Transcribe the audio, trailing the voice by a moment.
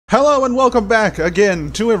Hello and welcome back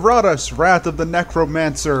again to Iratus, Wrath of the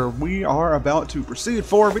Necromancer. We are about to proceed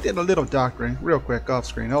forward. We did a little doctoring real quick off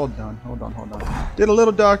screen. Hold on. Did a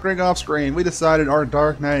little doctoring off screen. We decided our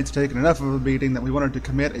Dark Knight's taken enough of a beating that we wanted to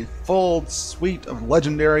commit a full suite of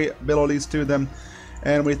legendary abilities to them.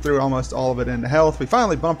 And we threw almost all of it into health. We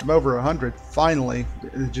finally bumped them over 100. Finally.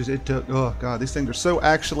 It took, oh god, these things are so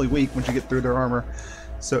actually weak once you get through their armor.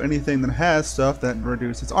 So anything that has stuff that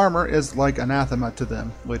reduces armor is like anathema to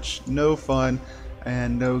them, which no fun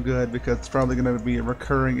and no good because it's probably going to be a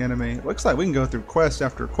recurring enemy. It looks like we can go through quest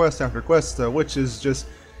after quest after quest though, which is just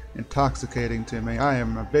intoxicating to me. I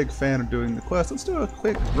am a big fan of doing the quest. Let's do a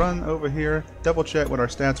quick run over here, double check what our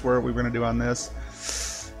stats were we were going to do on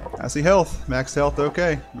this. I see health, max health,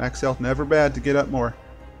 okay. Max health never bad to get up more.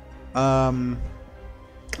 And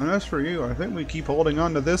as for you, I think we keep holding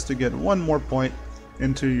on to this to get one more point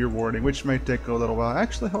into your warding, which may take a little while.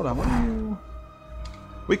 Actually, hold on. What do you...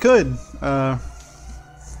 We could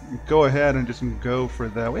go ahead and just go for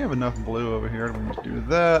that. We have enough blue over here. We just do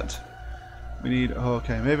that. We need...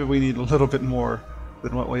 okay, maybe we need a little bit more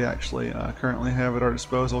than what we actually currently have at our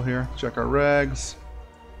disposal here. Check our rags.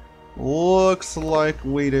 Looks like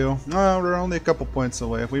we do. No, we're only a couple points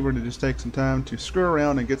away. If we were to just take some time to screw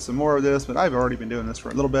around and get some more of this, but I've already been doing this for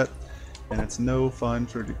a little bit. And it's no fun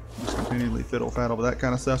for just continually fiddle-faddle with that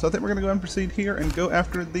kind of stuff. So I think we're going to go ahead and proceed here and go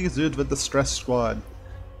after these dudes with the stress squad. I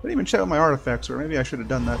didn't even check out my artifacts, or maybe I should have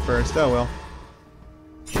done that first. Oh well.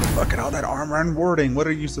 Look at all that armor and warding. What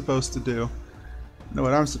are you supposed to do? You know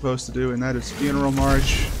what I'm supposed to do, and that is Funeral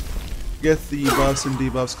March. Get the buffs and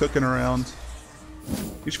debuffs cooking around.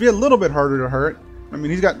 He should be a little bit harder to hurt. I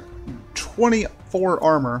mean, he's got 24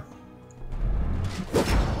 armor.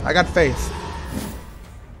 I got faith.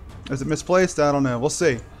 Is it misplaced? I don't know. We'll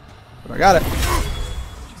see. But I got it.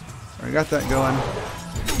 I got that going.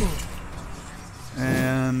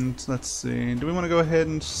 And let's see. Do we want to go ahead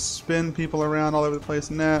and spin people around all over the place?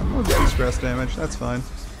 Nah, we'll just do stress damage. That's fine.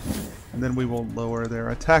 And then we will lower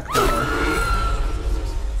their attack power.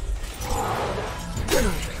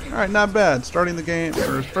 Alright, not bad. Starting the game,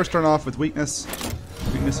 or first turn off with weakness.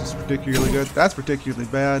 Weakness is particularly good. That's particularly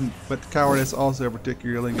bad, but cowardice also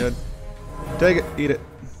particularly good. Take it, eat it.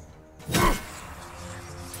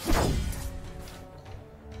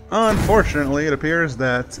 Unfortunately, it appears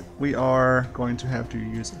that we are going to have to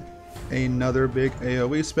use another big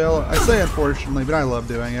AoE spell. I say unfortunately, but I love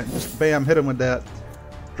doing it. Just bam, hit him with that.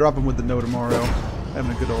 Drop him with the No Tomorrow.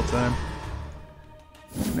 Having a good old time.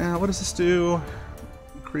 Now, what does this do?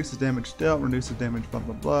 Increases damage dealt, reduces damage, blah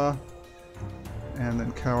blah blah. And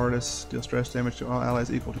then cowardice, deal stress damage to all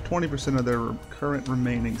allies equal to 20% of their current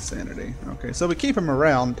remaining sanity. Okay, so we keep him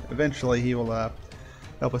around. Eventually he will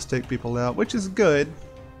help us take people out, which is good.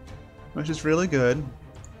 Which is really good.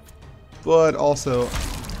 But also...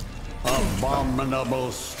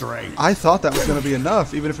 abominable strength. I thought that was going to be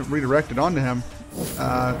enough, even if it redirected onto him.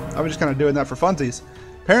 I was just kind of doing that for funsies.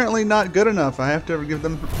 Apparently not good enough. I have to give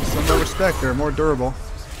them some more respect. They're more durable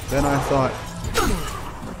than I thought.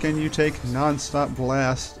 Can you take non-stop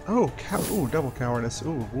blast? Oh, ooh, double cowardice.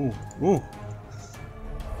 Ooh. Drop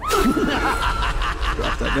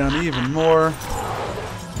that down even more.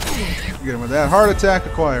 Get him with that. Heart attack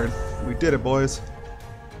acquired. We did it, boys.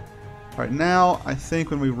 Alright, now I think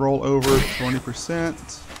when we roll over 20%.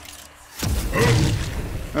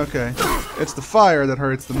 Okay, it's the fire that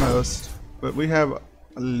hurts the most. But we have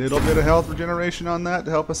a little bit of health regeneration on that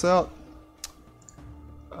to help us out.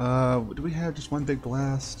 Do we have just one big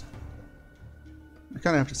blast? We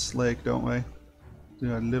kind of have to slake, don't we?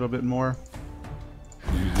 Do a little bit more.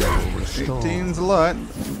 18's a lot,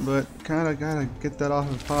 but kind of gotta get that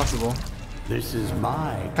off if possible. This is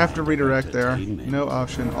my have to redirect there. No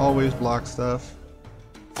option. Always block stuff.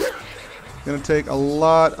 Gonna take a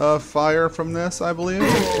lot of fire from this, I believe.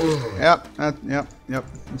 Yep.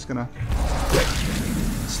 Just gonna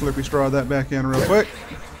slurpy straw that back in real quick.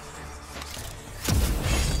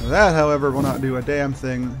 That, however, will not do a damn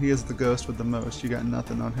thing. He is the ghost with the most. You got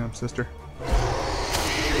nothing on him, sister.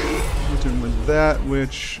 Hit him with that,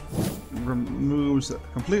 which removes,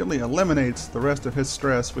 completely eliminates the rest of his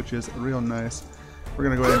stress, which is real nice. We're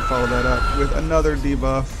going to go ahead and follow that up with another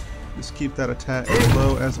debuff. Just keep that attack as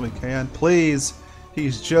low as we can. Please!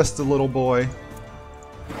 He's just a little boy.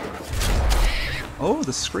 Oh,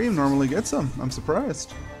 the scream normally gets him. I'm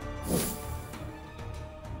surprised.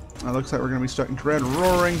 It looks like we're going to be stuck in Dread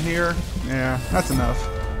Roaring here. Yeah, that's enough.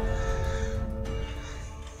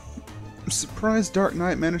 I'm surprised Dark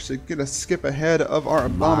Knight managed to get a skip ahead of our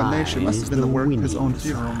Abomination. Must have been the work of his own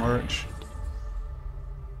Funeral March.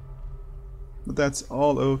 But that's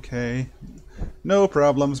all okay. No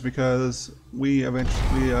problems, because we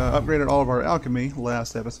eventually upgraded all of our alchemy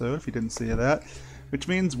last episode, if you didn't see that. Which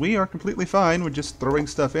means we are completely fine with just throwing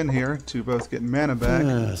stuff in here to both get mana back,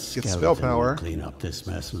 get spell power, clean up this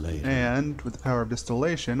mess later. and with the power of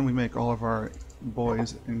distillation, we make all of our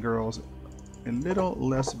boys and girls a little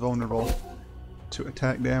less vulnerable to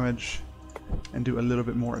attack damage and do a little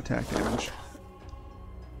bit more attack damage.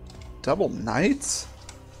 Double knights?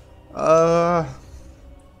 That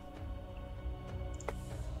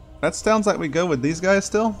sounds like we go with these guys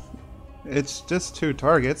still. It's just 2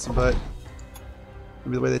 targets, but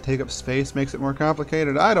maybe the way they take up space makes it more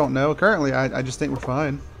complicated. I don't know. Currently, I just think we're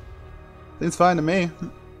fine. Seems fine to me.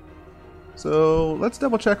 So let's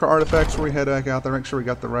double check our artifacts before we head back out there, make sure we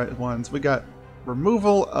got the right ones. We got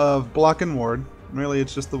removal of block and ward. Really,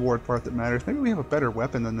 it's just the ward part that matters. Maybe we have a better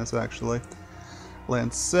weapon than this, actually.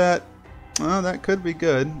 Lancet. Well, that could be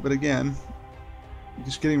good, but again,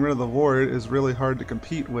 just getting rid of the ward is really hard to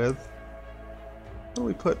compete with. What do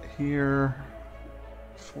we put here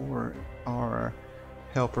for our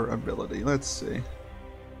helper ability? Let's see.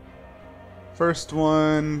 First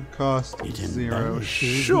one cost 0.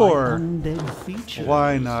 Sure.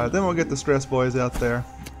 Why not? Then we'll get the stress boys out there.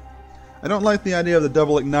 I don't like the idea of the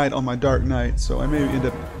double ignite on my Dark Knight, so I may end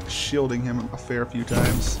up shielding him a fair few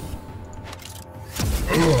times.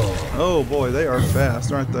 Oh boy, they are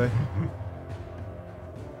fast, aren't they?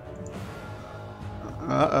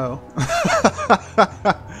 Uh-oh.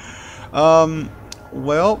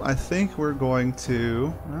 Well, I think we're going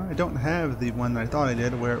to... Well, I don't have the one that I thought I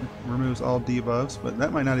did, where it removes all debuffs, but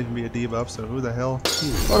that might not even be a debuff, so who the hell?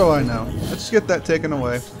 What do I know? Let's get that taken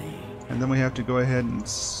away. And then we have to go ahead and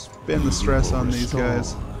spin the stress on these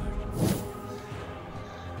guys.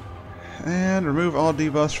 And remove all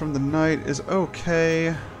debuffs from the knight is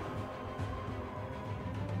okay.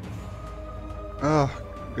 Oh,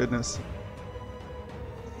 goodness.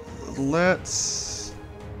 Let's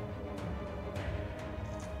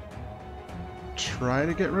try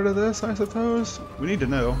to get rid of this, I suppose. We need to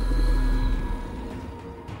know.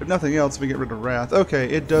 If nothing else, we get rid of Wrath. Okay,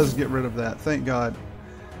 it does get rid of that. Thank God.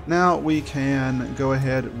 Now we can go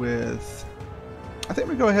ahead with... I think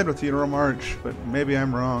we go ahead with Funeral March, but maybe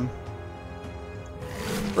I'm wrong.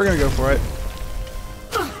 We're gonna go for it.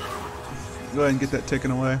 Go ahead and get that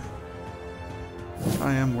taken away.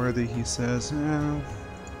 I am worthy, he says. Yeah.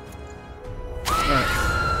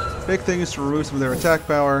 Alright. Big thing is to remove some of their attack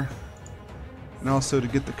power. And also to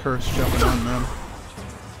get the curse jumping on them.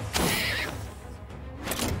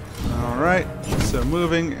 Alright. So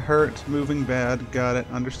moving hurt, moving bad. Got it.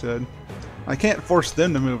 Understood. I can't force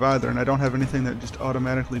them to move either, and I don't have anything that just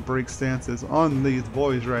automatically breaks stances on these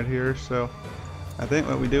boys right here, so I think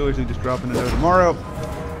what we do is we just drop in a tomorrow.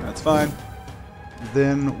 That's fine.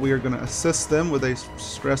 Then we are going to assist them with a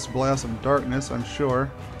stress blast of darkness, I'm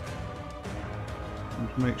sure.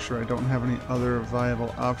 Make sure I don't have any other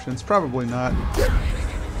viable options. Probably not.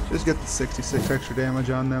 Just get the 66 extra damage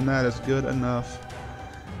on them. That is good enough.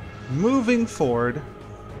 Moving forward,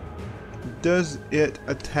 does it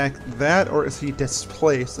attack that, or is he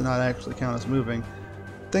displaced and not actually count as moving?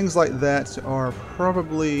 Things like that are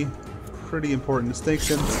probably pretty important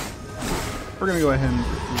distinctions. We're going to go ahead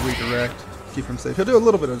and redirect, keep him safe. He'll do a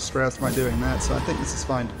little bit of stress by doing that, so I think this is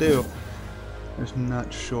fine to do. I'm just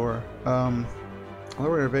not sure.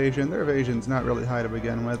 Lower evasion. Their evasion's not really high to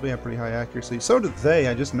begin with. We have pretty high accuracy. So do they.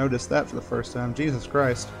 I just noticed that for the first time. Jesus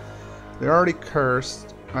Christ. They're already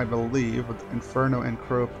cursed, I believe, with Inferno and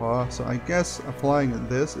Crowpaw, so I guess applying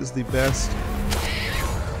this is the best.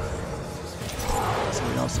 So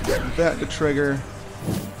we also get that to trigger.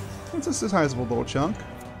 It's a sizable little chunk.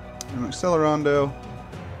 And Accelerando,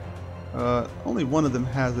 only one of them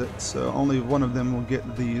has it, so only one of them will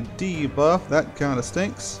get the debuff. That kind of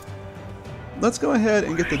stinks. Let's go ahead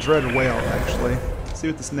and get the Dread Whale, actually. See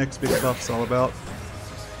what this next big buff's all about.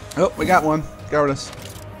 Oh, we got one. Iratus.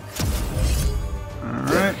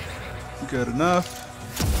 Alright. Good enough.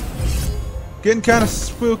 Getting kind of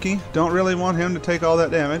spooky. Don't really want him to take all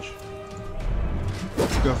that damage.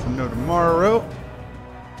 Let's go for no tomorrow.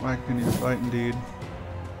 Why can you fight indeed?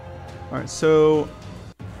 Alright, so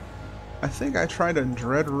I think I tried a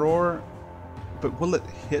Dread Roar, but will it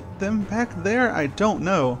hit them back there? I don't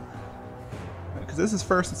know. Because this is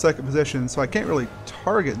first and second position, so I can't really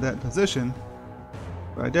target that position.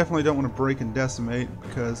 But I definitely don't want to break and decimate,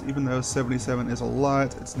 because even though 77 is a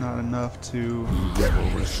lot, it's not enough to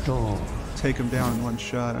take him down in one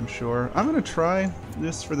shot, I'm sure. I'm going to try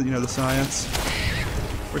this for the, the science.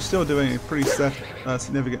 We're still doing a pretty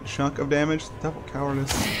significant chunk of damage. Double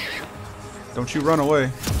cowardice. Don't you run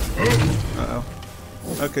away. Uh-oh.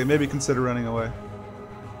 Okay, maybe consider running away.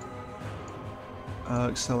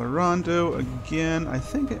 Accelerando again. I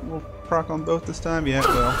think it will proc on both this time. Yeah, it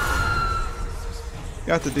will.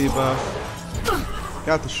 Got the debuff.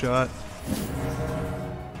 Got the shot.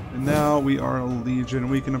 And now we are a Legion.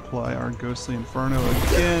 We can apply our Ghostly Inferno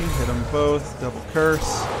again. Hit them both. Double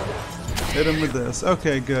curse. Hit him with this.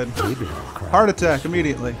 Okay, good. Heart attack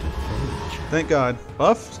immediately. Thank God.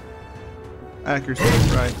 Buffed? Accuracy.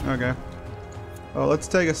 Right. Okay. Well, let's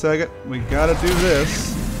take a second. We gotta do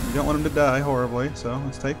this. We don't want him to die horribly, so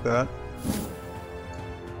let's take that.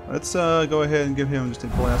 Let's go ahead and give him just a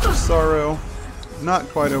Blast of Sorrow. Not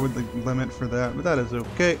quite over the limit for that, but that is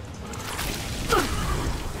okay.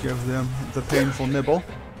 Give them the painful nibble.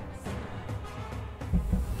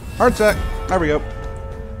 Heart attack. There we go.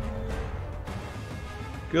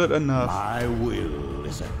 Good enough. My will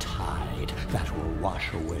is a tide that will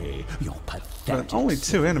wash away your pathetic. But only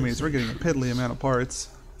 2 enemies. We're getting a piddly amount of parts,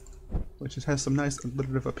 which just has some nice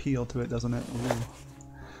alliterative appeal to it, doesn't it?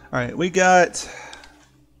 Alright, we got...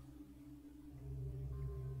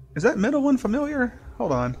 Is that middle one familiar?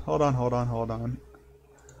 Hold on.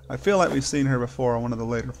 I feel like we've seen her before on one of the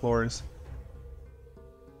later floors.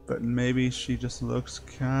 But maybe she just looks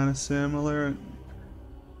kind of similar.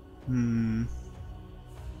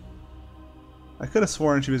 I could have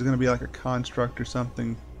sworn she was going to be like a construct or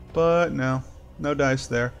something, but no. No dice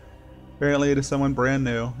there. Apparently it is someone brand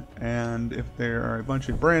new, and if there are a bunch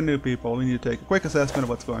of brand new people, we need to take a quick assessment of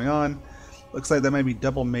what's going on. Looks like that might be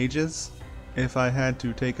double mages. If I had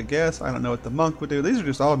to take a guess, I don't know what the monk would do. These are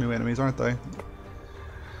just all new enemies, aren't they?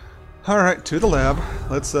 Alright, to the lab.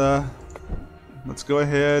 Let's go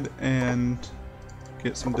ahead and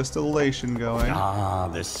get some distillation going. Ah,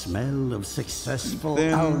 the smell of successful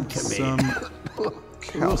Then alchemy. some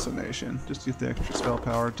calcination. Just use the extra spell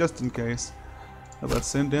power, just in case. Now let's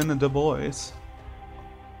send in the Du Bois.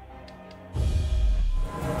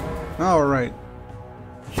 Alright.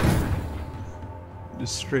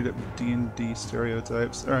 Just straight up D&D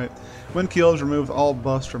stereotypes. Alright. When kills, remove all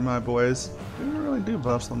buffs from my boys. We don't really do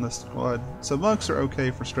buffs on this squad. So monks are okay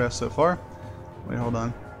for stress so far. Wait, hold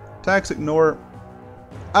on. Attacks ignore.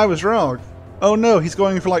 I was wrong. Oh no, he's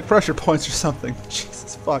going for like pressure points or something.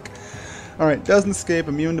 Jesus fuck. Alright, doesn't escape,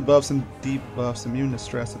 immune to buffs and deep buffs, immune to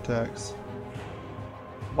stress attacks.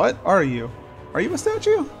 What are you? Are you a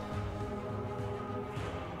statue?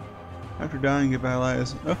 After dying, get by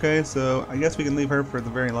allies. Okay, so I guess we can leave her for the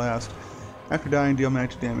very last. After dying, deal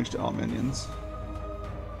magic damage to all minions.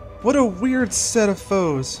 What a weird set of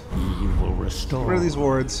foes. He will restore. What are these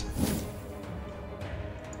wards?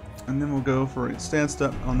 And then we'll go for a stance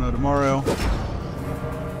up. I'll know tomorrow.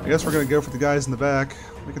 I guess we're going to go for the guys in the back.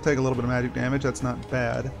 We can take a little bit of magic damage. That's not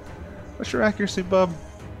bad. What's your accuracy, bub?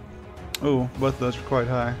 Oh, both of those are quite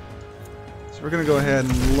high. So we're going to go ahead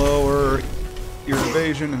and lower your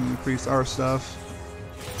evasion and increase our stuff.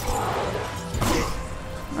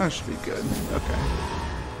 That should be good. Okay.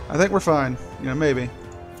 I think we're fine. You know, maybe.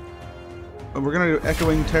 But we're going to do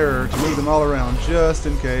Echoing Terror to move them all around, just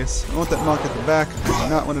in case. I want that monk at the back. I do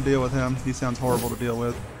not want to deal with him. He sounds horrible to deal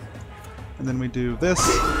with. And then we do this.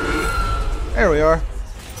 There we are.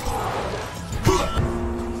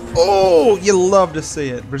 Oh, you love to see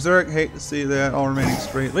it. Berserk, hate to see that, all remaining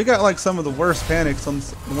straight. We got like some of the worst panics on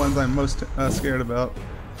the ones I'm most scared about.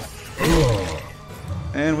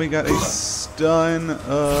 And we got a stun.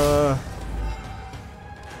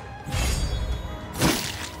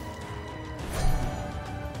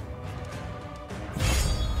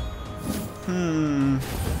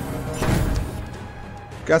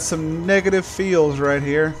 Got some negative feels right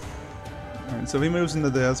here. Alright, so if he moves into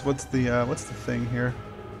this, what's the thing here?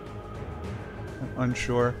 I'm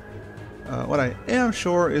unsure. What I am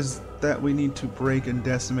sure is that we need to break and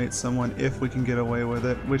decimate someone if we can get away with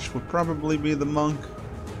it, which would probably be the monk.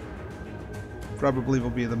 Probably will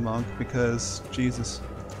be the monk because, Jesus.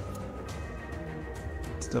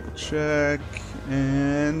 Let's double check.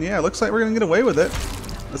 And yeah, it looks like we're going to get away with it.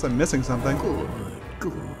 Unless I'm missing something.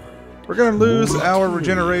 Good. We're going to lose our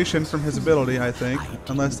regeneration from his ability, I think.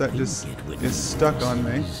 Unless that just is stuck on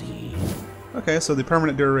me. Okay, so the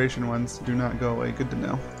permanent duration ones do not go away. Good to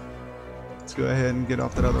know. Let's go ahead and get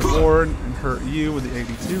off that other ward and hurt you with the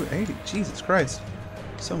 82. 80? Jesus Christ.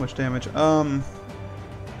 So much damage.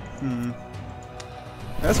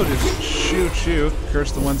 That's what just shoot you.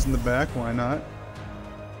 Curse the ones in the back, why not?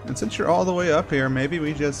 And since you're all the way up here, maybe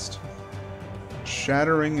we just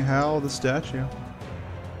shattering Hal the statue.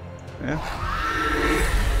 Yeah.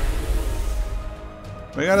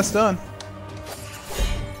 We got a stun.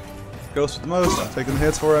 Ghost with the most, taking the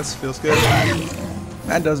hits for us, feels good.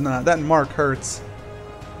 That does not. That mark hurts.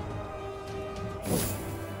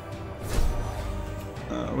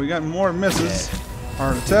 We got more misses.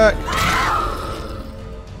 Hard attack.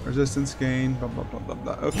 Resistance gain. Blah, blah, blah, blah,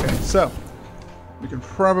 blah. Okay, so we can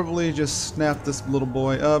probably just snap this little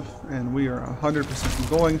boy up, and we are 100%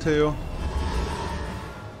 going to.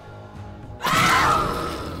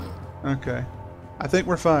 Okay. I think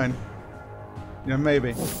we're fine. Yeah,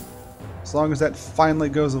 maybe. As long as that finally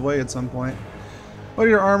goes away at some point. What are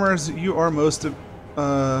your armors? You are most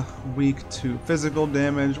weak to physical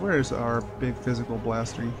damage. Where's our big physical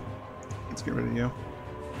blaster? Let's get rid of you.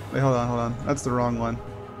 Wait, hold on, hold on. That's the wrong one.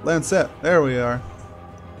 Lancet. There we are.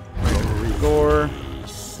 Gore.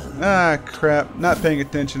 Ah, crap. Not paying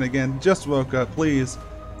attention again. Just woke up. Please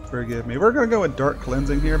forgive me. We're going to go with Dark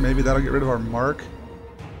Cleansing here. Maybe that'll get rid of our mark.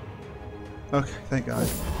 Okay, thank God.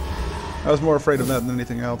 I was more afraid of that than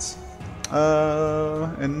anything else.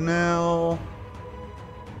 And now...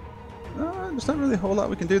 there's not really a whole lot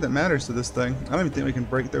we can do that matters to this thing. I don't even think we can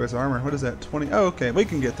break through its armor. What is that? 20? Oh, okay. We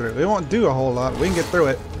can get through it. We won't do a whole lot. We can get through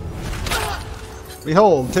it.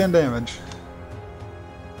 Behold, 10 damage.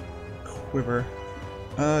 Quiver.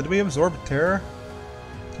 Do we absorb terror?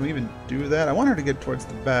 Can we even do that? I want her to get towards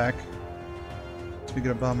the back. So we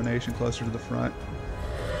get Abomination closer to the front.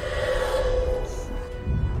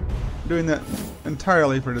 Doing that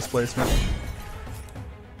entirely for displacement.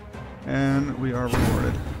 And we are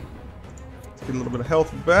rewarded. Let's get a little bit of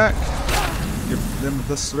health back. Give them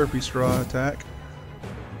the Slurpy Straw attack.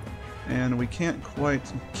 And we can't quite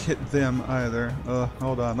get them either.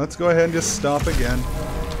 Hold on. Let's go ahead and just stomp again.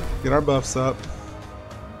 Get our buffs up.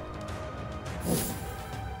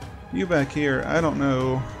 You back here, I don't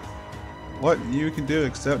know what you can do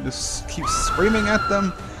except just keep screaming at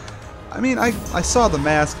them. I mean, I saw the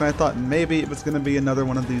mask and I thought maybe it was going to be another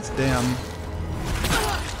one of these damn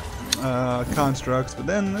constructs, but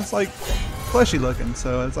then it's like fleshy looking,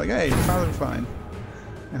 so it's like, hey, you're probably fine.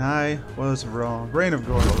 And I was wrong. Rain of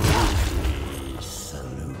Gore.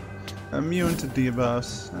 Immune to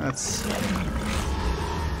debuffs. That's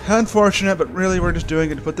unfortunate, but really we're just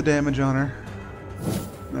doing it to put the damage on her.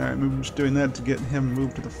 Alright, we're just doing that to get him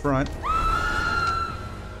moved to the front.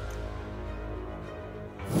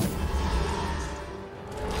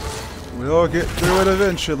 We'll get through it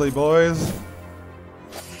eventually, boys.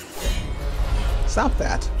 Stop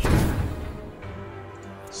that.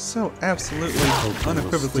 So absolutely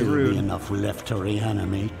unequivocally rude. Enough left to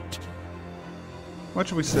reanimate. What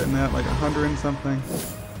should we sitting at? Like 100 and something?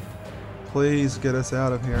 Please get us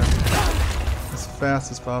out of here as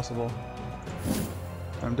fast as possible.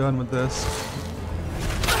 I'm done with this.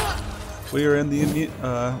 We are in the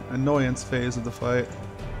annoyance phase of the fight.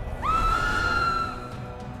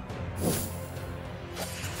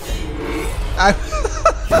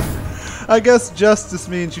 I guess justice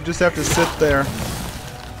means you just have to sit there.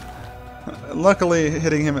 Luckily,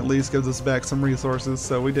 hitting him at least gives us back some resources,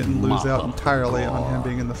 so we didn't lose out entirely on him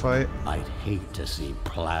being in the fight. I'd hate to see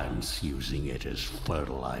plants using it as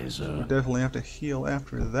fertilizer. We definitely have to heal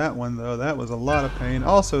after that one, though. That was a lot of pain.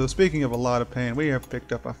 Also, speaking of a lot of pain, we have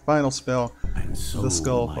picked up a final spell, and so the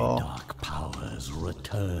Skull my Fall. dark powers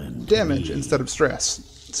return to Damage me. instead of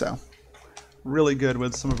stress. So, really good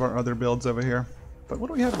with some of our other builds over here. But what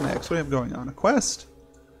do we have next? What do we have going on? A quest?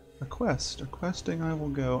 A quest. A questing I will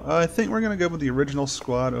go. I think we're going to go with the original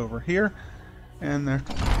squad over here. And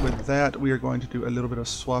with that, we are going to do a little bit of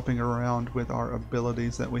swapping around with our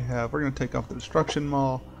abilities that we have. We're going to take off the Destruction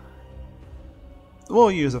Maul.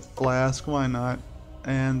 We'll use a flask. Why not?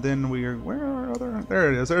 And then we are... Where are our other...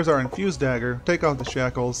 There it is. There's our Infused Dagger. Take off the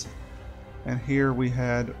Shackles. And here we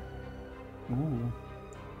had... Ooh.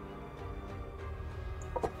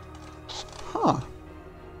 Huh.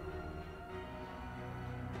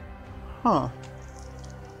 Huh.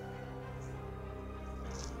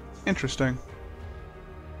 Interesting.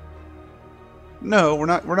 No, we're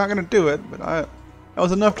not going to do it, but that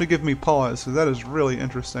was enough to give me pause, so that is really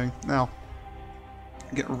interesting. Now,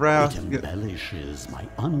 get Wrath, get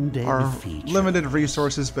our limited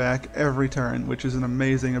resources back every turn, which is an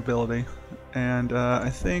amazing ability. And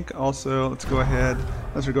I think also, let's go ahead,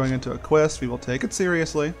 as we're going into a quest, we will take it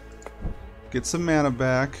seriously, get some mana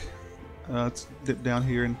back. Let's dip down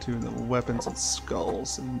here into the weapons and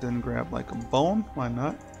skulls, and then grab like a bone. Why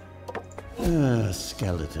not?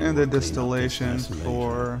 Skeleton. And the distillation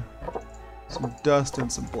for some dust and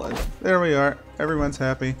some blood. There we are. Everyone's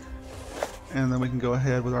happy. And then we can go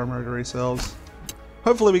ahead with our murdery selves.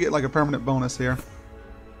 Hopefully we get like a permanent bonus here.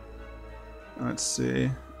 Let's see.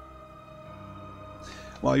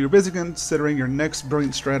 While you're busy considering your next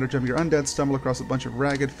brilliant stratagem, your undead stumble across a bunch of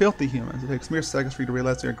ragged, filthy humans. It takes mere seconds for you to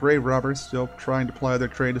realize they're grave robbers, still trying to ply their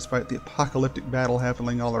trade despite the apocalyptic battle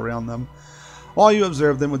happening all around them. While you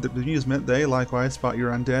observe them with amusement, they likewise spot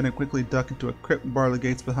your undead and quickly duck into a crypt and bar the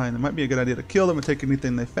gates behind them. Might be a good idea to kill them and take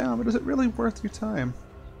anything they found, but is it really worth your time?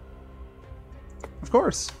 Of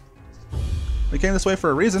course. We came this way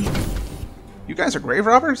for a reason. You guys are grave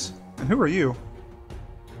robbers? And who are you?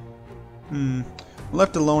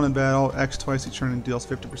 Left alone in battle, X twice each turn and deals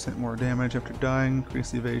 50% more damage. After dying,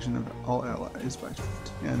 increase the evasion of all allies by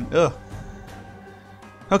 10. Ugh.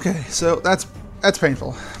 Okay, so that's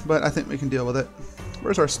painful, but I think we can deal with it.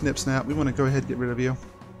 Where's our snip snap? We want to go ahead and get rid of you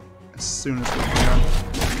as soon as we can.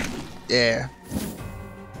 Yeah.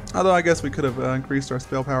 Although I guess we could have increased our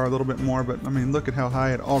spell power a little bit more, but I mean, look at how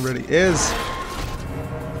high it already is.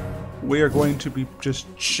 We are going to be just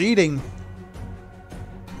cheating.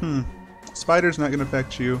 Spider's not going to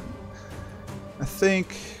affect you. I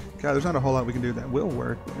think... God, there's not a whole lot we can do that will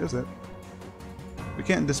work, is it? We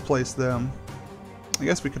can't displace them. I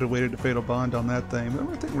guess we could have waited a Fatal Bond on that thing, but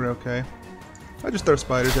I think we're okay. I just throw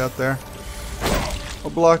spiders out there. We'll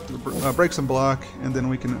block, break some block, and then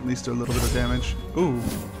we can at least do a little bit of damage. Ooh.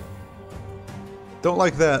 Don't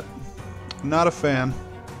like that. Not a fan.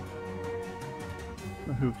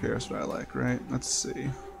 But who cares what I like, right? Let's see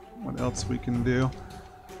what else we can do.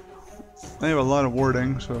 I have a lot of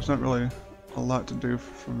warding, so it's not really a lot to do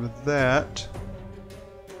from that.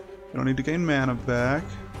 We don't need to gain mana back.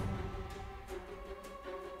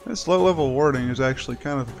 This low level warding is actually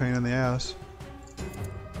kind of a pain in the ass.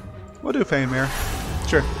 We'll do Pain Mirror.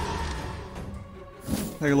 Sure.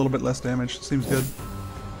 Take a little bit less damage. Seems good.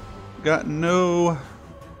 Got no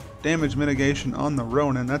damage mitigation on the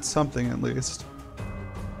Ronin. That's something at least.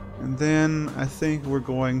 And then I think we're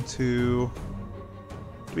going to...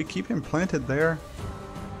 Do we keep him planted there?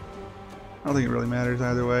 I don't think it really matters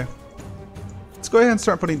either way. Let's go ahead and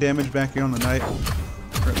start putting damage back here on the knight.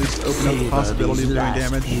 Or at least open up the possibility of doing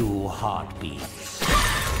damage.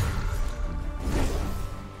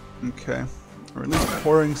 Okay. Or at least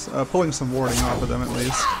pulling some warding off of them at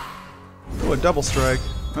least. Oh, a double strike.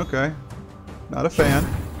 Okay. Not a fan.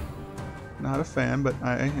 Not a fan, but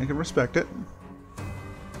I can respect it.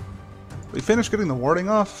 We finished getting the warding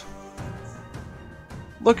off.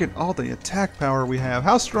 Look at all the attack power we have.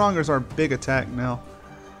 How strong is our big attack now?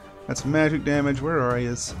 That's magic damage. Where are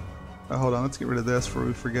his? Oh, hold on, let's get rid of this before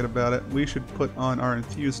we forget about it. We should put on our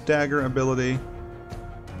infused dagger ability,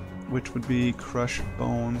 which would be crush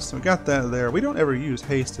bones. So we got that there. We don't ever use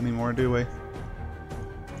haste anymore, do we? I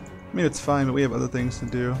mean, it's fine, but we have other things to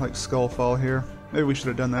do, like Skullfall here. Maybe we should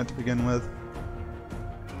have done that to begin with.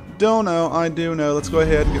 Don't know. I do know. Let's go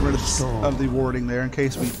ahead and get rid of the warding there in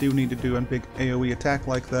case we do need to do a big AoE attack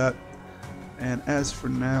like that. And as for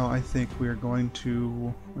now, I think we're going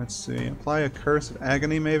to, let's see, apply a Curse of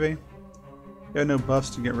Agony maybe? Got no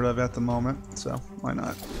buffs to get rid of at the moment, so why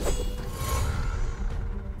not?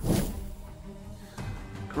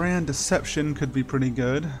 Grand Deception could be pretty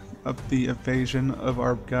good. Up the evasion of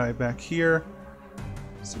our guy back here.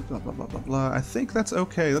 So blah blah blah blah blah. I think that's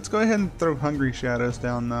okay. Let's go ahead and throw Hungry Shadows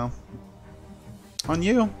down though. On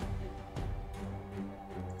you?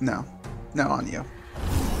 No. No, on you.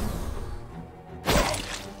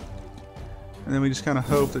 And then we just kind of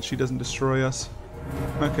hope that she doesn't destroy us.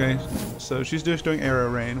 Okay, so she's just doing Arrow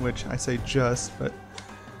Rain, which I say just, but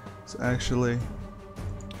it's actually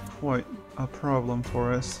quite a problem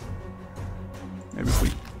for us. Maybe if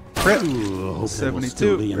we crit.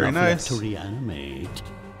 72, very nice. To reanimate.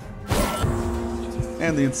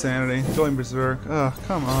 And the Insanity, going berserk. Oh,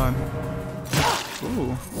 come on.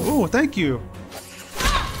 Ooh, ooh, thank you.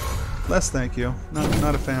 Less thank you.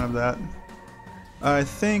 Not a fan of that. I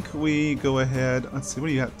think we go ahead. Let's see, what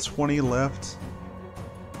do you got? 20 left.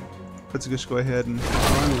 Let's just go ahead and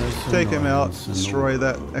take him out, destroy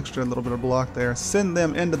that extra little bit of block there, send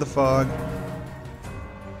them into the fog.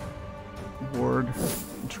 Ward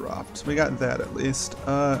dropped. We got that at least.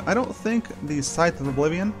 I don't think the Scythe of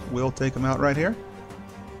Oblivion will take him out right here,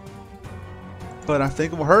 but I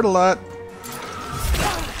think it will hurt a lot.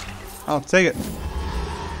 I'll take it.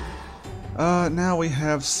 Now we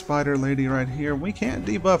have Spider Lady right here. We can't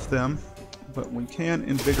debuff them, but we can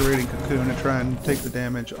Invigorating Cocoon and try and take the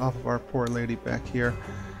damage off of our poor lady back here.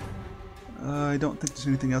 I don't think there's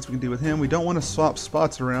anything else we can do with him. We don't want to swap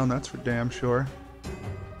spots around, that's for damn sure.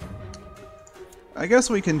 I guess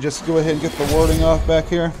we can just go ahead and get the warding off back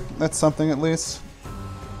here. That's something at least.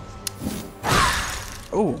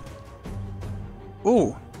 Ooh.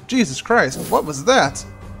 Ooh. Jesus Christ, what was that?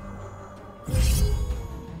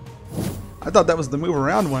 I thought that was the move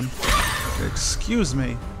around one. Excuse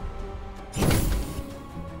me.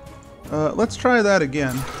 Let's try that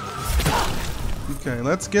again. Okay,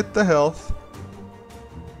 let's get the health.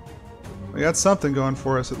 We got something going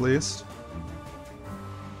for us at least.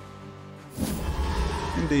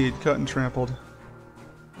 indeed. Cut and trampled.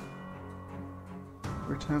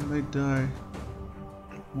 Every time they die,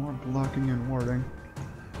 more blocking and warding.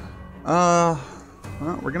 Well,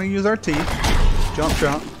 we're gonna use our teeth. Jump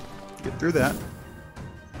shot. Get through that.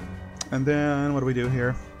 And then, what do we do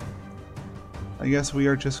here? I guess we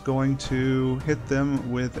are just going to hit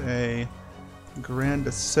them with a Grand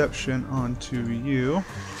Deception onto you.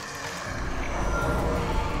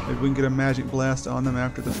 Maybe we can get a Magic Blast on them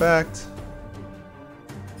after the fact.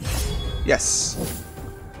 Yes!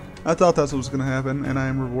 I thought that's what was going to happen, and I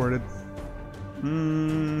am rewarded.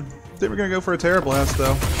 Think we're going to go for a Terror Blast,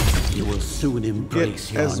 though. You will soon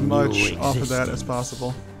embrace Get as much off of that as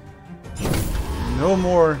possible. No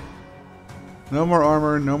more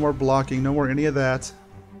armor, no more blocking, no more any of that.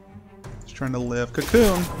 Just trying to live.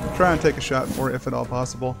 Cocoon, try and take a shot for it if at all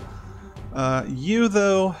possible. You,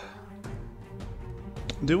 though,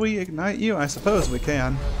 do we ignite you? I suppose we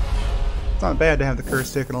can. It's not bad to have the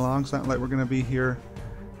curse taken along. It's not like we're going to be here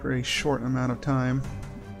for a short amount of time.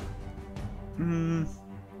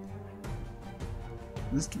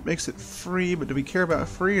 This makes it free, but do we care about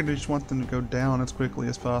free, or do we just want them to go down as quickly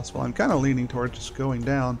as possible? I'm kind of leaning towards just going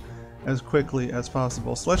down as quickly as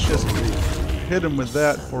possible. So let's just hit him with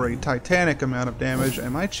that for a titanic amount of damage.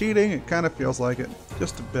 Am I cheating? It kind of feels like it.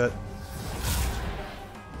 Just a bit.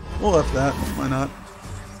 We'll up that. Why not?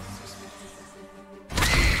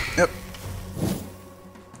 Yep.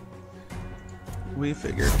 We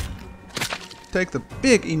figured. Take the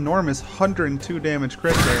big, enormous 102 damage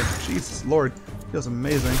crit there. Jesus Lord. Feels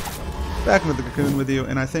amazing. Back into the cocoon with you,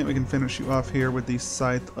 and I think we can finish you off here with the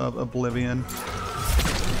Scythe of Oblivion.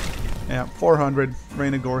 Yeah, 400.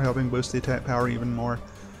 Rain of Gore helping boost the attack power even more.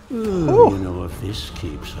 You know, if this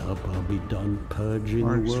keeps up, I'll be done purging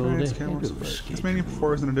March the world trades, ahead of this mania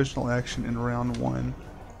performs an additional action in round 1.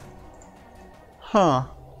 Huh.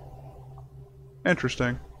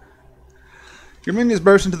 Interesting. Your minions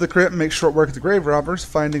burst into the crypt and make short work of the grave robbers,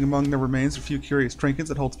 finding among their remains a few curious trinkets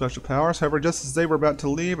that hold special powers. However, just as they were about to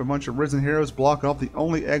leave, a bunch of risen heroes block off the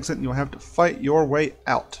only exit, and you'll have to fight your way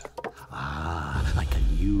out. Ah, I can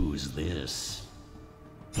use this.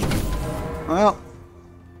 Well,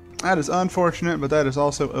 that is unfortunate, but that is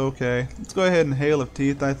also okay. Let's go ahead and Hail of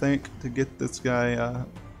Teeth, I think, to get this guy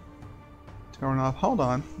torn off. Hold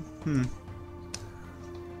on.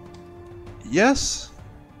 Yes.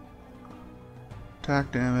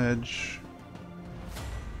 Attack damage.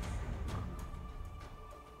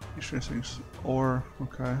 Or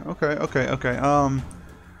okay.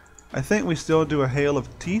 I think we still do a Hail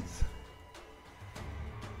of Teeth.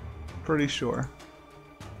 Pretty sure.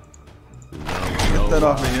 Get that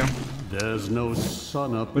off of you. There's no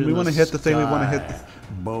sun up When we want to hit the thing, we want to hit the.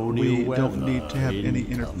 Bony We don't need to have any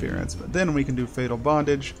interference, but then we can do Fatal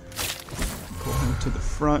Bondage. Pull him to the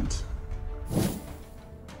front.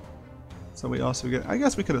 So we also get. I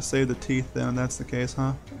guess we could have saved the teeth then, if that's the case,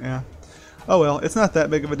 huh? Yeah. Oh well, it's not that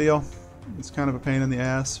big of a deal. It's kind of a pain in the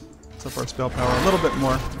ass. It's up our spell power a little bit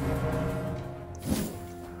more.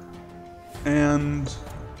 And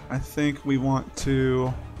I think we want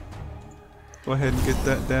to go ahead and get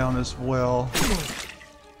that down as well.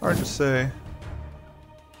 Hard to say.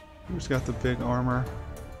 Who's got the big armor?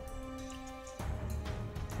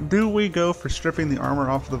 Do we go for stripping the armor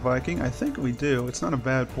off of the Viking? I think we do. It's not a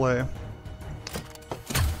bad play.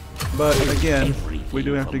 But again, we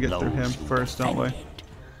do have to get through him first, don't we?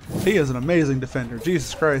 He is an amazing defender.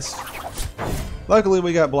 Jesus Christ. Luckily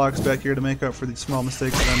we got blocks back here to make up for these small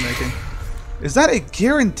mistakes that I'm making. Is that a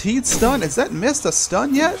guaranteed stun? Has that missed a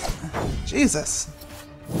stun yet? Jesus.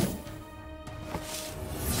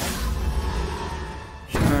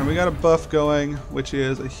 Alright, we got a buff going, which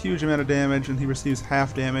is a huge amount of damage, and he receives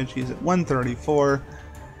half damage. He's at 134.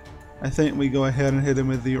 I think we go ahead and hit him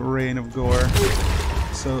with the Rain of Gore,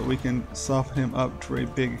 so that we can soften him up to a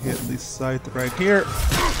big hit with the Scythe right here.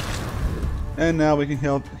 And now we can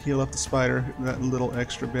heal up the spider that little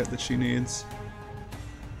extra bit that she needs.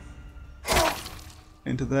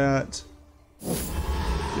 Into that.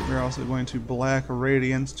 We're also going to Black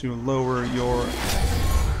Radiance to lower your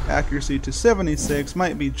accuracy to 76.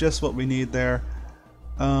 Might be just what we need there.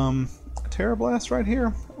 Terror Blast right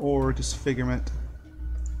here, or Disfigurement?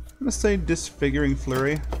 I'm going to say Disfiguring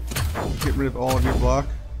Flurry. Get rid of all of your block.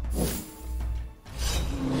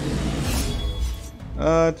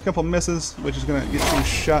 A couple misses, which is going to get you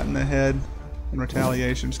shot in the head in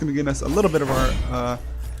retaliation. It's going to give us a little bit of our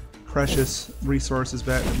precious resources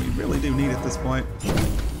back that we really do need at this point.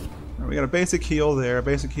 Right, we got a basic heal there.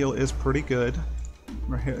 Basic heal is pretty good.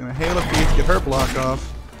 We're hitting a Hail of Teeth, get her block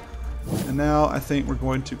off. And now I think we're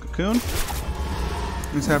going to Cocoon.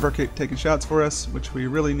 Let's have her taking shots for us, which we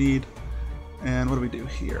really need. And what do we do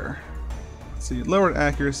here? Let's see, lowered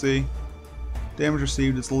accuracy. Damage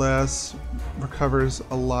received is less. Recovers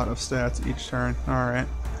a lot of stats each turn. Alright.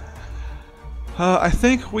 I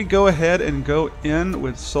think we go ahead and go in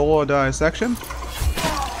with Solo Dissection.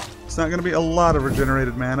 It's not going to be a lot of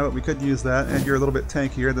regenerated mana, but we could use that. And you're a little bit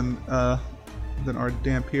tankier than our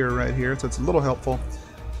Dampier right here, so it's a little helpful.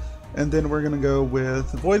 And then we're going to go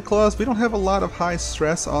with Void Claws. We don't have a lot of high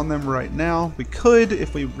stress on them right now. We could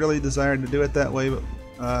if we really desired to do it that way, but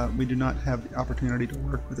we do not have the opportunity to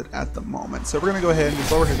work with it at the moment. So we're going to go ahead and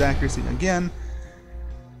just lower his accuracy again.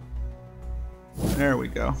 There we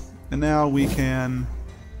go. And now we can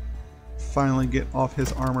finally get off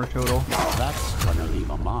his armor total. That's gonna leave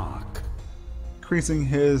a mark. Increasing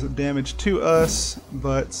his damage to us,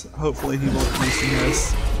 but hopefully he won't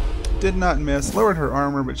miss. Did not miss. Lowered her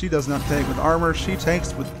armor, but she does not take with armor. She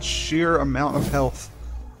takes with sheer amount of health.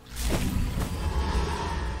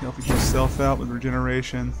 Helping herself out with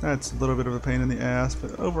regeneration. That's a little bit of a pain in the ass,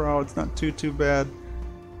 but overall it's not too bad.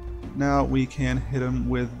 Now we can hit him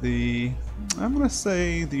with the... I'm going to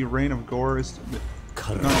say the Rain of Gore is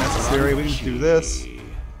not necessary. We can do this.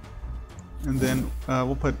 And then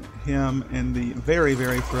we'll put him in the very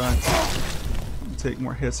front. Take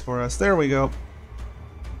more hits for us. There we go.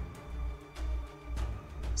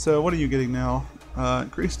 So what are you getting now?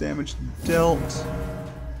 Increased damage dealt.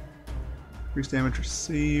 Increased damage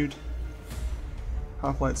received.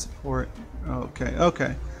 Hoplite support.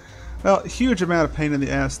 Okay. Well, huge amount of pain in the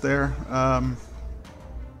ass there.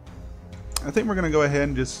 I think we're going to go ahead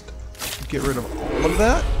and just get rid of all of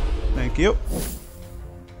that. Thank you.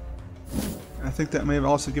 I think that may have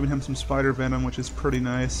also given him some spider venom, which is pretty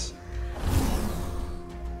nice.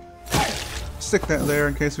 Stick that there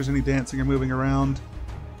in case there's any dancing or moving around.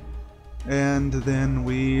 And then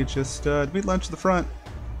we just beat lunch to the front.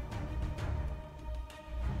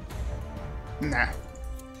 Nah,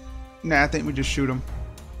 I think we just shoot him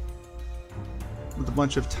with a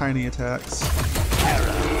bunch of tiny attacks.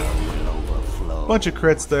 Bunch of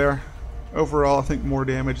crits there. Overall, I think more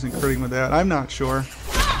damage than critting with that. I'm not sure.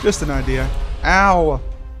 Just an idea. Ow!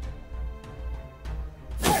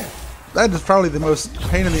 That is probably the most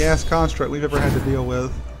pain in the ass construct we've ever had to deal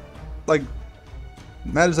with. Like,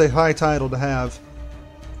 that is a high title to have,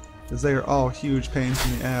 because they are all huge pains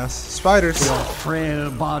in the ass. Spiders. Your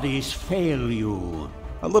frail bodies fail you.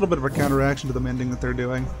 A little bit of a counteraction to the mending that they're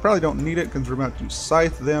doing. Probably don't need it because we're about to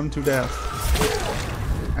scythe them to death.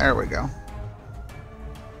 There we go.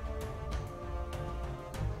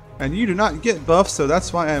 And you do not get buffs, so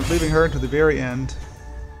that's why I'm leaving her to the very end.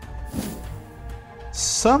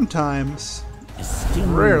 Sometimes,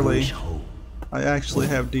 rarely, I actually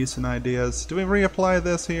have decent ideas. Do we reapply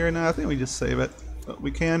this here? No, I think we just save it. But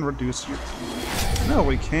we can reduce your... No,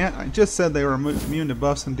 we can't. I just said they were immune to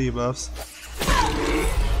buffs and debuffs.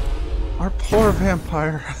 Our poor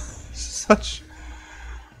vampire. Such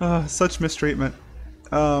mistreatment.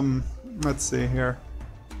 Let's see here.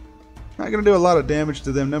 Not going to do a lot of damage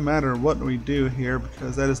to them no matter what we do here,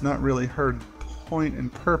 because that is not really her point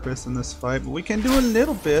and purpose in this fight, but we can do a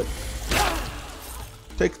little bit.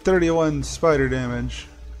 Take 31 spider damage.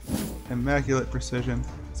 Immaculate precision.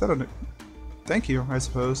 Is that a... Thank you, I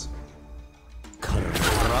suppose.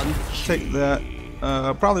 Take that.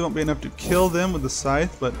 Probably won't be enough to kill them with the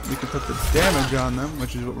scythe, but we can put the damage on them,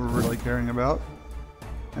 which is what we're really caring about.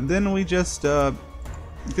 And then we just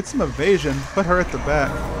get some evasion, put her at the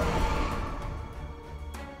back.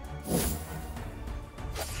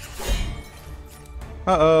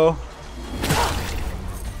 Uh-oh.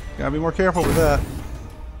 Gotta be more careful with that.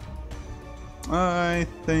 I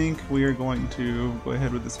think we are going to go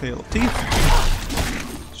ahead with this Hail of Teeth.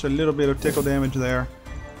 Just a little bit of tickle damage there.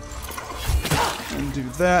 And do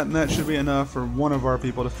that, and that should be enough for one of our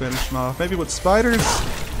people to finish him off. Maybe with spiders?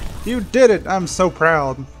 You did it! I'm so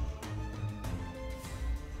proud.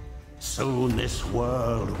 Soon this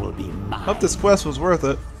world will be mine. Hope this quest was worth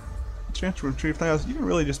it. Chance to retrieve 1,000. You can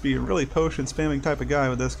really just be a really potion spamming type of guy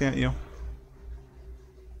with this, can't you?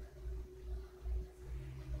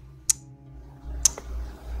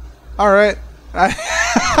 Alright.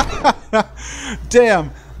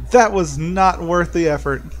 Damn, that was not worth the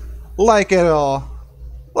effort. Like at all.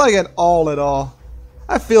 Like at all.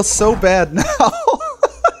 I feel so bad now.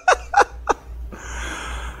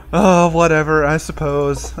 Oh, whatever, I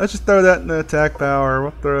suppose. Let's just throw that in the attack power.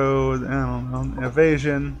 We'll throw, I don't know,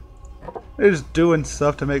 evasion. We're just doing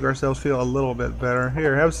stuff to make ourselves feel a little bit better.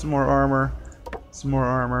 Here, have some more armor. Some more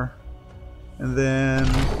armor. And then,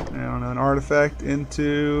 I don't know, an artifact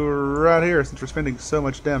into right here, since we're spending so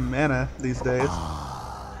much damn mana these days.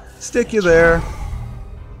 Stick you there.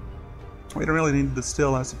 We don't really need to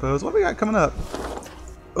distill, I suppose. What do we got coming up?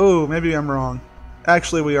 Oh, maybe I'm wrong.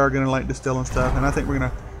 Actually, we are going to like distill and stuff, and I think we're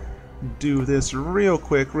going to do this real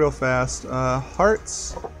quick, real fast.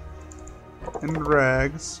 Hearts and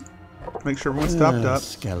rags. Make sure everyone's topped up.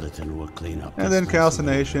 Skeleton will clean up. And then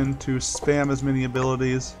calcination to spam as many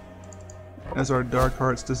abilities as our dark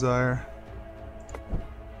hearts desire.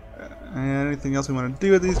 And anything else we want to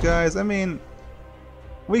do with these guys? I mean,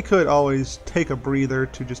 we could always take a breather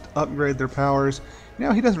to just upgrade their powers. You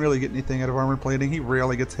know, he doesn't really get anything out of armor plating. He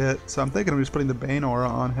rarely gets hit. So I'm thinking of just putting the Bane aura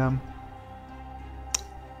on him.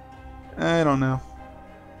 I don't know.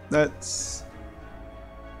 That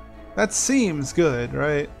seems good,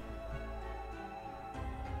 right?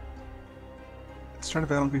 Let's try to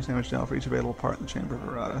battle increase damage down for each available part in the Chamber of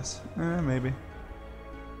Iratus. Maybe.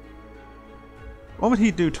 What would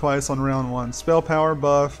he do twice on round 1? Spell power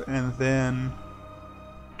buff and then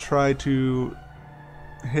try to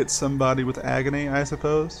hit somebody with agony, I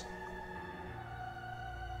suppose.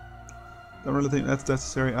 Don't really think that's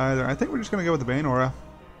necessary either. I think we're just going to go with the Bane aura.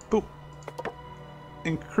 Boop.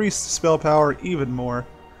 Increase spell power even more.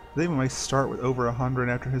 I think we might start with over 100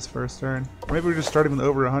 after his first turn. Or maybe we're just starting with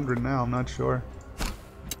over 100 now, I'm not sure.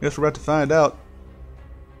 Guess we're about to find out.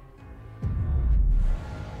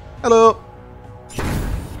 Hello!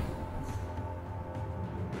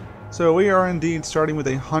 So we are indeed starting with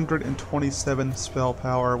 127 spell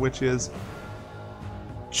power, which is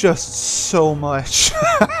just so much.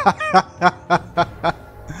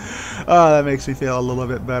 Oh, that makes me feel a little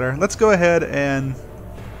bit better. Let's go ahead and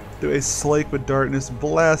do a Slake with Darkness,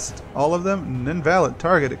 blast all of them, and invalid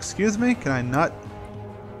target. Excuse me? Can I not?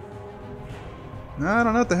 I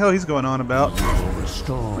don't know what the hell he's going on about.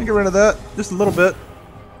 Let me get rid of that, just a little bit,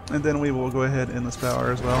 and then we will go ahead and endless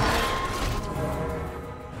power as well.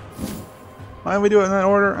 Why did we do it in that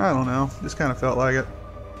order? I don't know. Just kind of felt like it.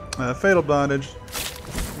 Fatal Bondage.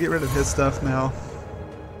 Get rid of his stuff now.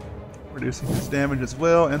 Reducing his damage as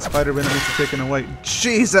well, and Spider Venom is taken away.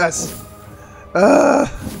 Jesus!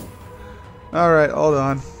 Alright, hold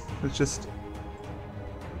on. It's just...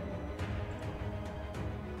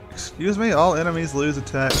 Excuse me? All enemies lose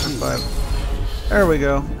attack for 5. There we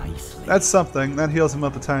go. That's something. That heals him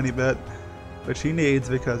up a tiny bit. Which he needs,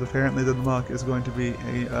 because apparently the monk is going to be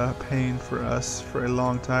a pain for us for a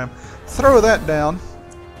long time. Throw that down.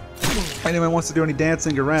 Anyone wants to do any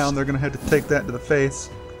dancing around, they're going to have to take that to the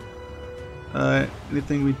face.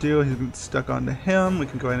 Anything we do, he's stuck onto him. We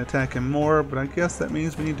can go ahead and attack him more, but I guess that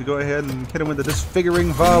means we need to go ahead and hit him with the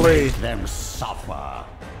disfiguring volley. Make them suffer.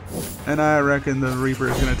 And I reckon the Reaper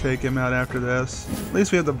is going to take him out after this. At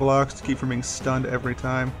least we have the blocks to keep from being stunned every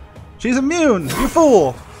time. She's immune! You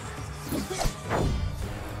fool!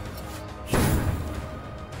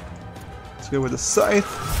 Let's go with the Scythe.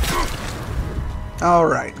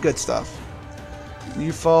 Alright, good stuff.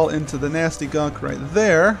 You fall into the nasty gunk right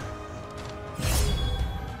there.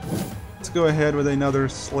 Let's go ahead with another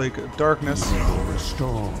Slake of Darkness.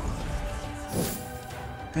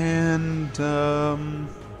 And, I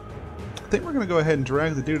think we're going to go ahead and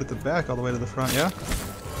drag the dude at the back all the way to the front, yeah?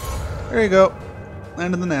 There you go.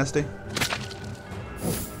 Land in the nasty.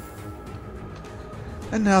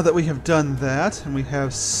 And now that we have done that, and we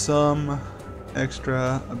have some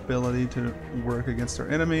extra ability to work against our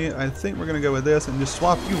enemy, I think we're going to go with this and just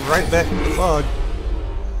swap you right back into the fog.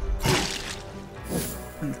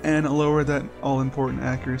 And lower that all-important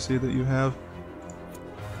accuracy that you have.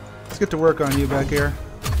 Let's get to work on you back here.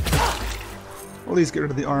 We'll at least get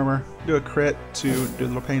rid of the armor. Do a crit to do a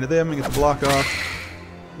little pain to them and get the block off.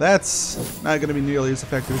 That's not going to be nearly as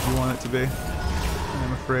effective as you want it to be,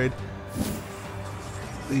 I'm afraid.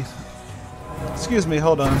 Excuse me,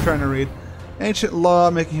 hold on, I'm trying to read. Ancient Law,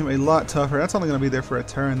 making him a lot tougher. That's only going to be there for a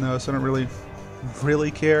turn, though, so I don't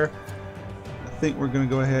really care. I think we're going to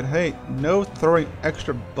go ahead. Hey, no throwing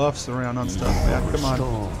extra buffs around on stuff, man. Come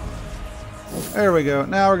on. There we go.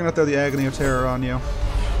 Now we're going to throw the Agony of Terror on you.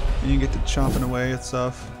 And you get to chomping away at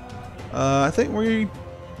stuff. I think we...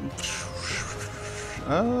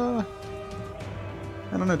 I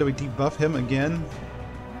don't know, do we debuff him again?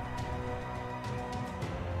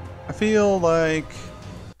 I feel like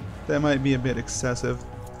that might be a bit excessive.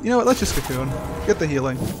 You know what, let's just Cocoon. Get the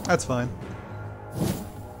healing. That's fine.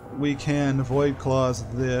 We can Void Claws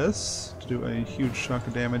this to do a huge chunk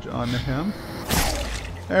of damage onto him.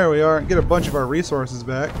 There we are. Get a bunch of our resources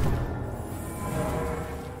back.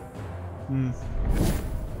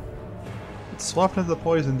 It swapped into the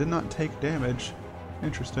poison, did not take damage.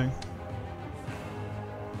 Interesting.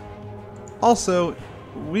 Also,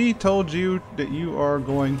 we told you that you are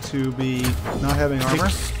going to be not having armor.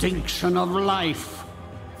 Extinction of life.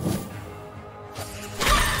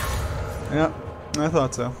 Yeah, I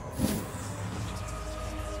thought so.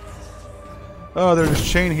 Oh, they're just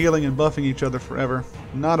chain healing and buffing each other forever.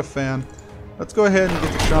 Not a fan. Let's go ahead and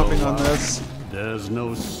get the chopping on this. There's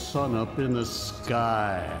no sun up in the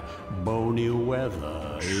sky. Bony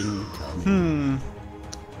weather incoming.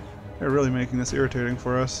 They're really making this irritating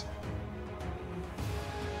for us.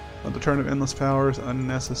 The turn of endless power is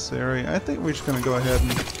unnecessary. I think we're just going to go ahead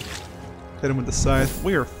and hit him with the scythe.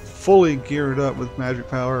 We are fully geared up with magic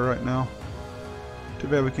power right now. Too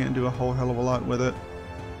bad we can't do a whole hell of a lot with it.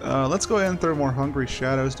 Let's go ahead and throw more hungry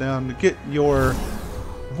shadows down to get your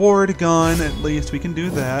ward gone. At least we can do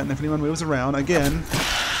that. And if anyone moves around again,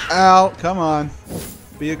 ow! Come on,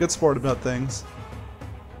 be a good sport about things.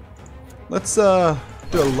 Let's do a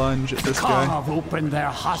lunge at this guy. Carve open their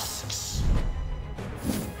husks.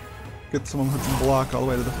 Get someone who can block all the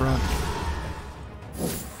way to the front.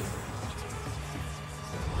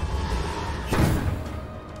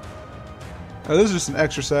 This is just an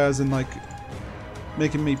exercise in like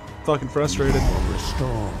making me fucking frustrated.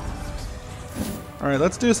 Alright,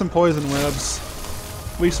 let's do some poison webs.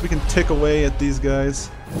 At least we can tick away at these guys.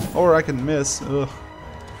 Or I can miss. Ugh.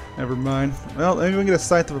 Never mind. Well, maybe we can get a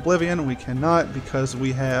Scythe of Oblivion. We cannot because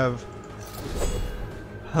we have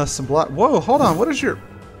some block. Whoa, hold on. What is your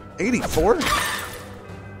 84?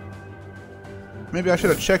 Maybe I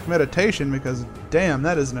should have checked meditation because damn,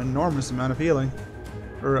 that is an enormous amount of healing.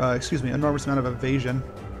 Or, excuse me, enormous amount of evasion.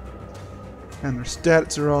 And their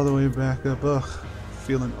stats are all the way back up. Ugh,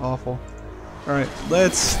 feeling awful. Alright,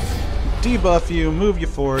 let's debuff you, move you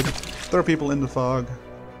forward, throw people into fog.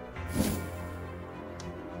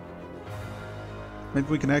 Maybe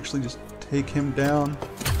we can actually just take him down.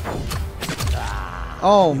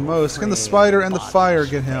 Almost. Can the spider and the fire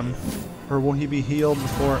get him? Or will he be healed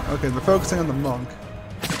before? Okay, they're focusing on the monk.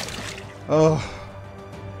 Oh.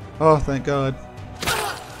 Oh, thank God.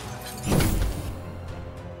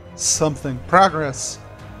 Something. Progress!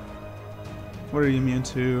 What are you immune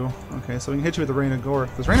to? Okay, so we can hit you with the Rain of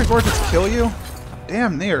Gorth. Does Rain of Gorth just kill you?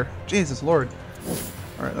 Damn near. Jesus Lord.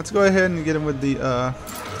 Alright, let's go ahead and get him with the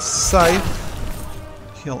scythe.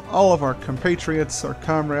 Heal all of our compatriots, our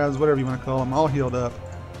comrades, whatever you want to call them, all healed up.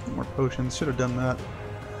 More potions. Should have done that.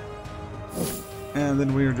 And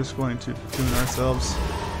then we are just going to tune ourselves.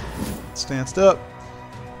 Stanced up.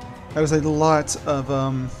 That is a lot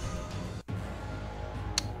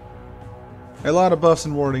of buffs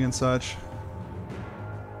and warding and such.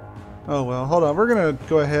 Oh well, hold on. We're gonna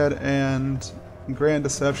go ahead and Grand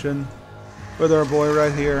Deception with our boy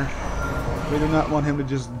right here. We do not want him to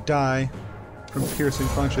just die from piercing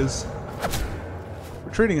punches.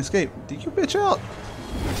 Retreating escape. Did you bitch out?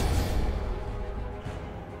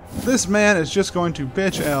 This man is just going to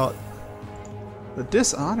bitch out. The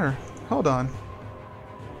dishonor. Hold on.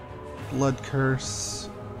 Blood curse.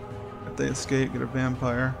 If they escape, get a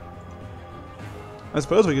vampire. I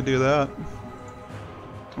suppose we could do that.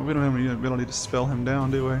 Well, we don't have any ability to spell him down,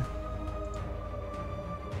 do we?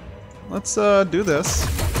 Let's do this.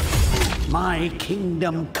 My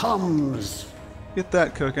kingdom comes. Get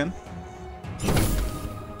that cooking.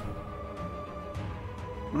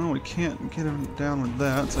 Well, we can't get him down with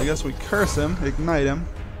that, so I guess we curse him, ignite him,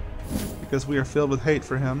 because we are filled with hate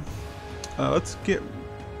for him. Let's get...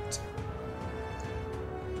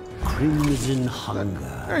 Crimson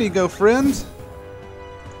hunger. There you go, friend.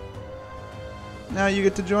 Now you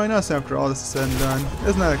get to join us after all this is said and done.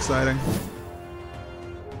 Isn't that exciting?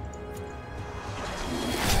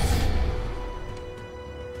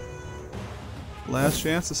 Last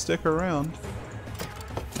chance to stick around.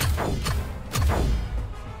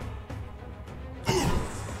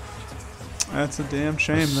 That's a damn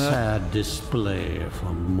shame, that. Sad display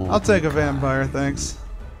from mortal. I'll take a vampire, thanks.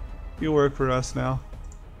 You work for us now.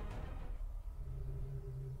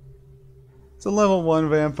 It's a level 1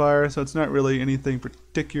 vampire, so it's not really anything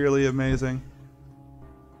particularly amazing.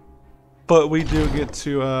 But we do get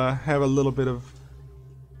to have a little bit of...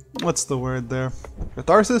 What's the word there?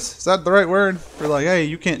 Catharsis? Is that the right word? We're like, hey,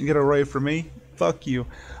 you can't get away from me. Fuck you.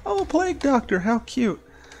 Oh, Plague Doctor, how cute.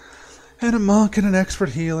 And a monk and an expert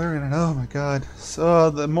healer and an... Oh my god.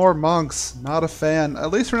 So, the more monks. Not a fan.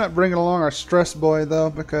 At least we're not bringing along our stress boy,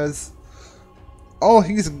 though, because... all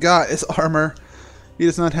he's got is armor. He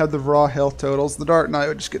does not have the raw health totals. The Dark Knight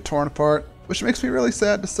would just get torn apart, which makes me really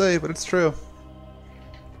sad to say, but it's true.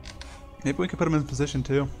 Maybe we could put him in position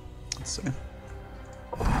too. Let's see.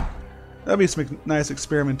 That'd be some nice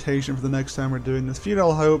experimentation for the next time we're doing this.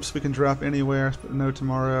 Futile Hopes we can drop anywhere, but no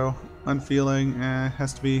tomorrow. Unfeeling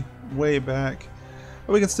has to be way back.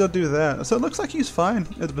 But we can still do that. So it looks like he's fine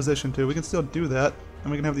at the position too. We can still do that, and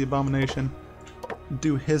we can have the Abomination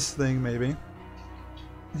do his thing maybe.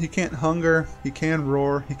 He can't hunger, he can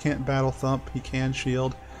roar, he can't battle thump, he can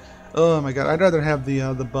shield. Oh my god, I'd rather have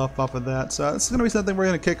the buff off of that. So it's going to be something we're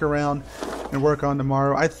going to kick around and work on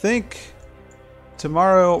tomorrow. I think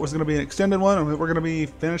tomorrow was going to be an extended one, and we're going to be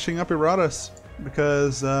finishing up Iratus,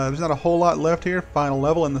 because there's not a whole lot left here. Final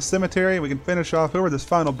level in the cemetery. We can finish off whoever this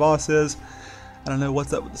final boss is. I don't know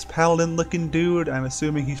what's up with this paladin looking dude. I'm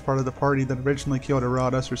assuming he's part of the party that originally killed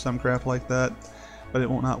Iratus or some crap like that. But it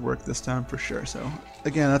will not work this time for sure. So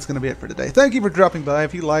again, that's going to be it for today. Thank you for dropping by.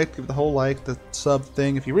 If you liked, give the whole like, the sub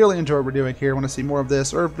thing. If you really enjoy what we're doing here, want to see more of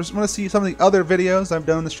this, or just want to see some of the other videos I've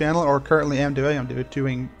done on this channel, or currently am doing. I'm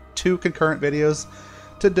doing 2 concurrent videos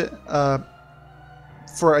to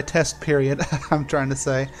for a test period. I'm trying to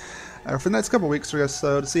say for the next couple weeks or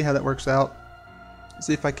so, to see how that works out.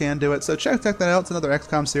 See if I can do it. So check that out. It's another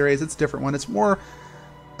XCOM series. It's a different one. It's more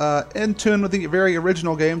in tune with the very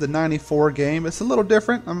original game, the 94 game. It's a little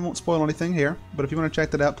different. I won't spoil anything here, but if you want to check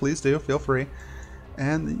that out, please do. Feel free.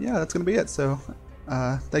 And yeah, that's going to be it. So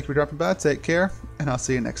thank you for dropping by. Take care, and I'll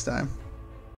see you next time.